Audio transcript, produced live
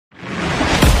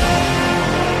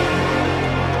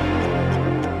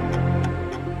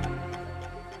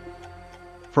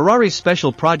Ferrari's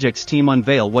special projects team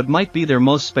unveil what might be their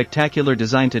most spectacular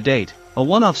design to date, a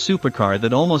one-off supercar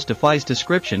that almost defies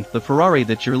description. The Ferrari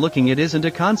that you're looking at isn't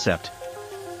a concept.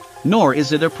 Nor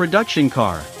is it a production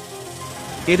car.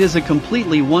 It is a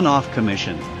completely one-off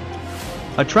commission.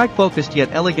 A track-focused yet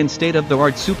elegant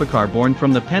state-of-the-art supercar born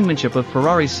from the penmanship of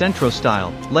Ferrari's Centro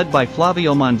style, led by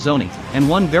Flavio Manzoni, and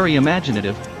one very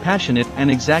imaginative, passionate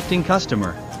and exacting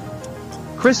customer.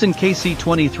 Christened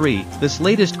KC23, this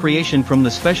latest creation from the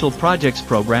Special Projects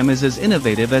program is as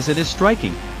innovative as it is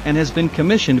striking, and has been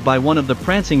commissioned by one of the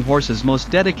prancing horse's most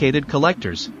dedicated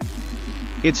collectors.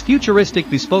 Its futuristic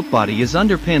bespoke body is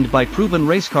underpinned by proven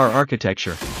racecar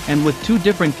architecture, and with two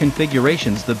different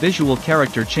configurations the visual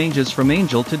character changes from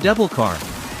angel to devil car.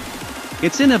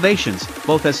 Its innovations,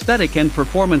 both aesthetic and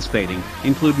performance-baiting,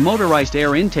 include motorized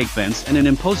air intake vents and an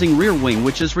imposing rear wing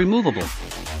which is removable.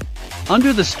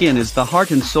 Under the skin is the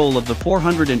heart and soul of the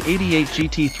 488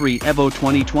 GT3 Evo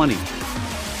 2020.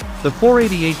 The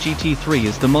 488 GT3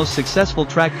 is the most successful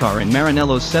track car in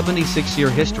Maranello's 76-year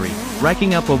history,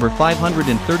 racking up over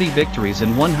 530 victories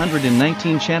and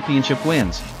 119 championship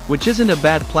wins, which isn't a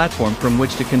bad platform from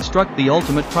which to construct the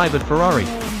ultimate private Ferrari.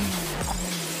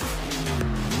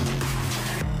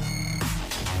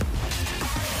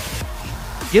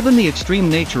 Given the extreme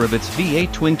nature of its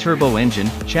V8 twin-turbo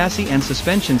engine, chassis and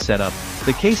suspension setup,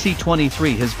 the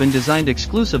KC23 has been designed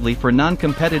exclusively for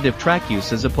non-competitive track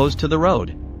use as opposed to the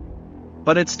road.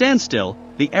 But at standstill,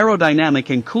 the aerodynamic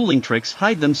and cooling tricks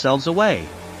hide themselves away.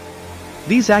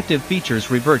 These active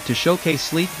features revert to showcase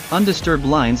sleek, undisturbed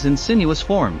lines in sinuous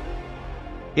form.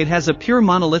 It has a pure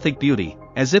monolithic beauty,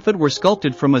 as if it were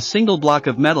sculpted from a single block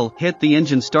of metal. Hit the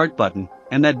engine start button,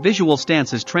 and that visual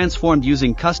stance is transformed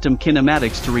using custom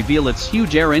kinematics to reveal its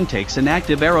huge air intakes and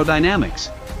active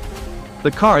aerodynamics.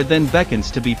 The car then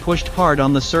beckons to be pushed hard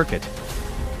on the circuit.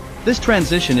 This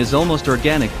transition is almost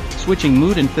organic, switching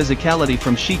mood and physicality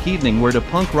from chic evening wear to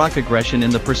punk rock aggression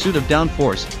in the pursuit of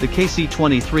downforce. The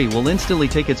KC23 will instantly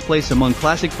take its place among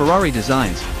classic Ferrari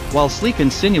designs, while sleek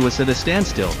and sinuous at a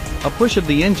standstill. A push of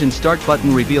the engine start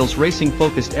button reveals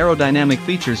racing-focused aerodynamic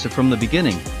features. From the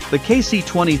beginning, the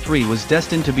KC23 was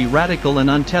destined to be radical and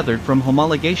untethered from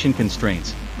homologation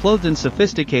constraints, clothed in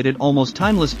sophisticated, almost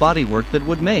timeless bodywork that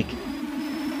would make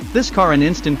this car an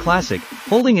instant classic,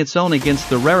 holding its own against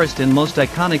the rarest and most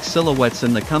iconic silhouettes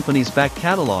in the company's back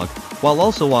catalog, while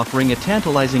also offering a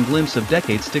tantalizing glimpse of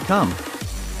decades to come.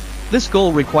 This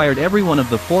goal required every one of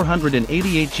the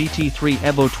 488 GT3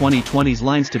 Evo 2020's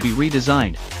lines to be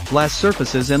redesigned, glass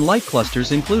surfaces and light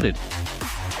clusters included.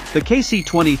 The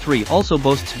KC23 also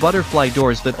boasts butterfly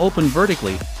doors that open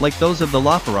vertically, like those of the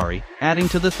LaFerrari, adding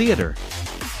to the theater.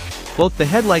 Both the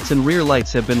headlights and rear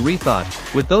lights have been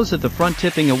rethought, with those at the front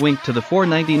tipping a wink to the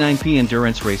 499p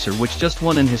endurance racer which just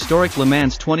won an historic Le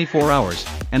Mans 24 Hours,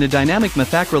 and a dynamic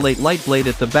methacrylate light blade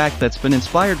at the back that's been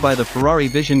inspired by the Ferrari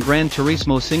Vision Gran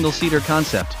Turismo single-seater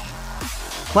concept.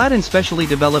 Clad in specially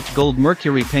developed gold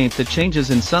mercury paint that changes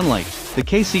in sunlight, the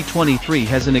KC23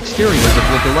 has an exterior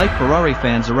that will delight Ferrari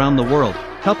fans around the world,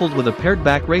 coupled with a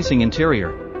pared-back racing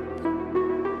interior.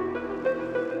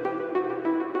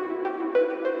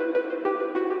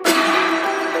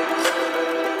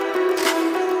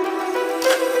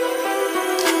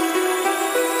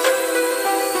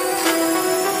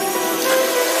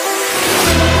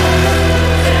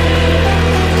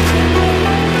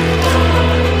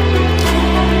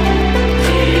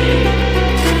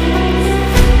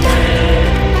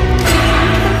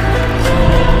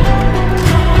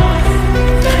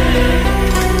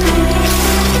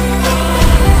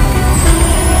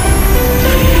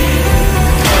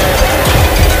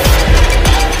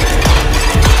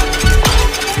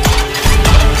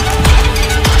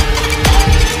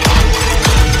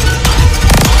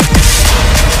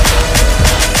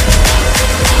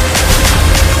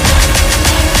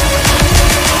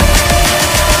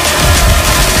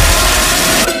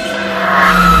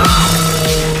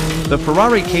 The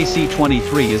Ferrari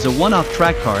KC23 is a one-off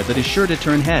track car that is sure to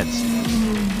turn heads.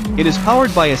 It is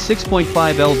powered by a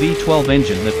 6.5 L V12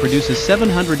 engine that produces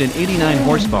 789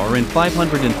 horsepower and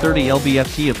 530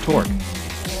 lb-ft of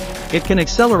torque. It can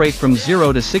accelerate from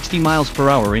 0 to 60 miles per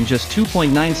hour in just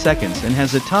 2.9 seconds and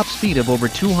has a top speed of over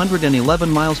 211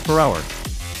 miles per hour.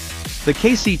 The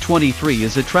KC23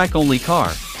 is a track-only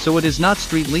car, so it is not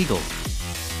street legal.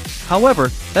 However,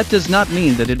 that does not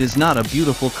mean that it is not a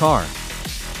beautiful car.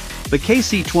 The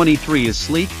KC23 is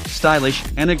sleek, stylish,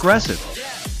 and aggressive.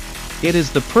 It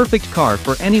is the perfect car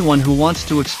for anyone who wants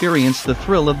to experience the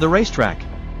thrill of the racetrack.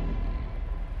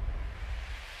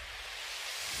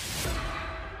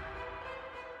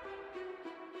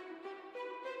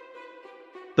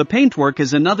 The paintwork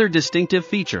is another distinctive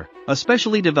feature, a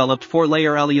specially developed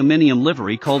 4-layer aluminium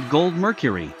livery called Gold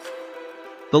Mercury.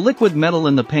 The liquid metal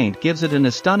in the paint gives it an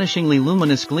astonishingly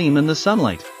luminous gleam in the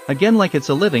sunlight, again like it's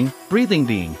a living, breathing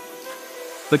being.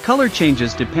 The color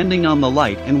changes depending on the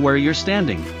light and where you're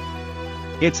standing.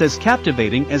 It's as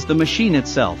captivating as the machine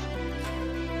itself.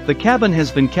 The cabin has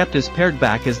been kept as pared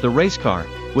back as the race car,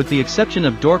 with the exception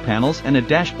of door panels and a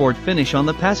dashboard finish on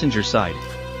the passenger side.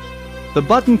 The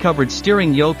button-covered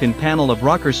steering yoke and panel of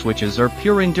rocker switches are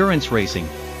pure endurance racing.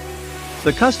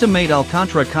 The custom-made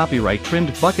Alcantara copyright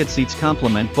trimmed bucket seats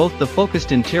complement both the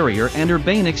focused interior and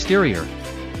urbane exterior.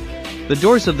 The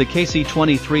doors of the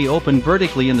KC23 open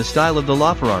vertically in the style of the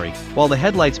LaFerrari, while the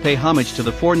headlights pay homage to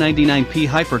the 499p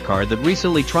hypercar that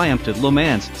recently triumphed at Le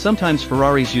Mans. Sometimes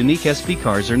Ferrari's unique SP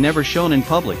cars are never shown in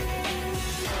public.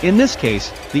 In this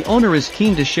case, the owner is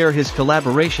keen to share his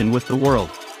collaboration with the world.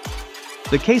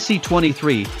 The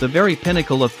KC23, the very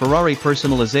pinnacle of Ferrari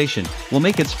personalization, will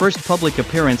make its first public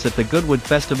appearance at the Goodwood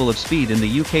Festival of Speed in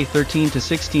the UK 13 to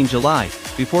 16 July,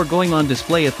 before going on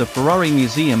display at the Ferrari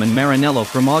Museum in Maranello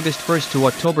from August 1 to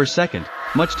October 2,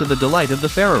 much to the delight of the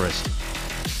Ferrarist.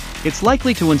 It's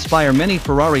likely to inspire many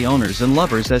Ferrari owners and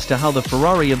lovers as to how the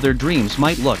Ferrari of their dreams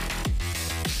might look.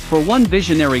 For one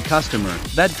visionary customer,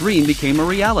 that dream became a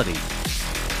reality.